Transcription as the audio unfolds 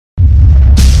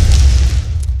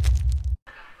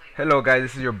Hello guys,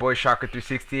 this is your boy Shocker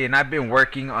 360, and I've been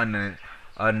working on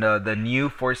the new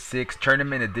 4-6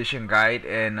 tournament edition guide,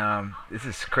 and this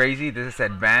is crazy. This is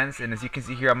advanced, and as you can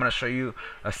see here, I'm gonna show you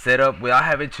a setup without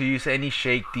having to use any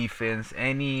shake defense,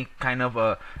 any kind of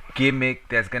a gimmick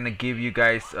that's gonna give you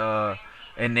guys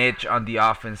an edge on the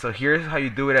offense. So here's how you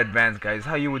do it advanced, guys.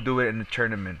 How you would do it in the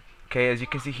tournament. Okay, as you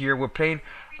can see here, we're playing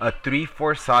a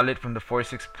 3-4 solid from the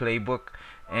 4-6 playbook,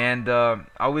 and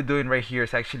all we're doing right here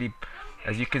is actually,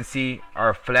 as you can see,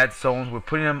 our flat zones, we're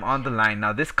putting them on the line.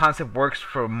 Now this concept works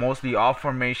for mostly all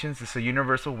formations. It's a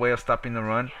universal way of stopping the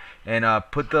run. And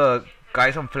put the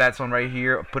guys on flat zone right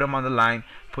here, put them on the line,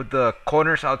 put the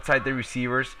corners outside the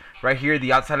receivers. Right here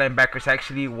the outside linebackers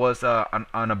actually was on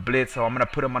a blitz, so I'm going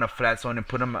to put them on a flat zone and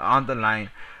put them on the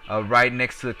line, right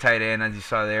next to the tight end, as you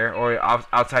saw there, or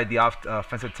outside the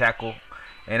offensive tackle.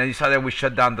 And as you saw there, we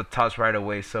shut down the toss right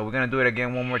away. So we're going to do it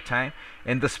again one more time.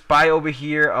 And the spy over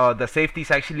here, the safety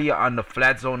is actually on the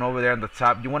flat zone over there on the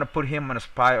top. You want to put him on a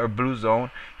spy or blue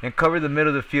zone and cover the middle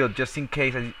of the field just in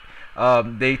case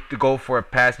they go for a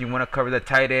pass. You want to cover the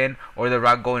tight end or the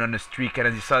route going on the streak. And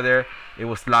as you saw there, it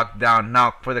was locked down.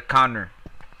 Now for the counter.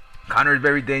 Counter is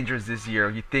very dangerous this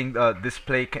year. You think this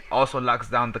play also locks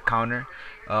down the counter.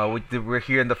 We're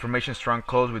here in the formation strong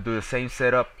close. We do the same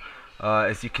setup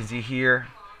as you can see here,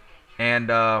 and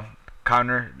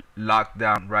counter locked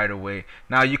down right away.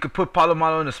 Now you could put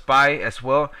Palomalo in the spy as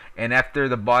well, and after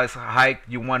the ball is hiked,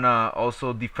 you want to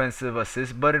also defensive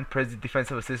assist button. Press the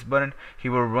defensive assist button. He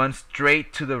will run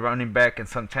straight to the running back and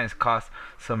sometimes cost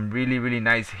some really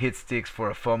nice hit sticks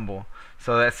for a fumble.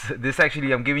 So that's this.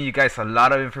 Actually, I'm giving you guys a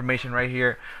lot of information right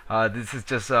here. This is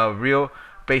just a real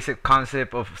basic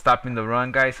concept of stopping the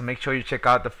run, guys. So make sure you check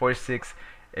out the 4-6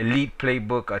 Elite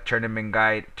Playbook, a tournament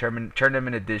guide,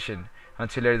 tournament edition.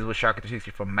 Until later, this was Shocker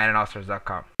 360 from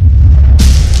MaddenAllStars.com.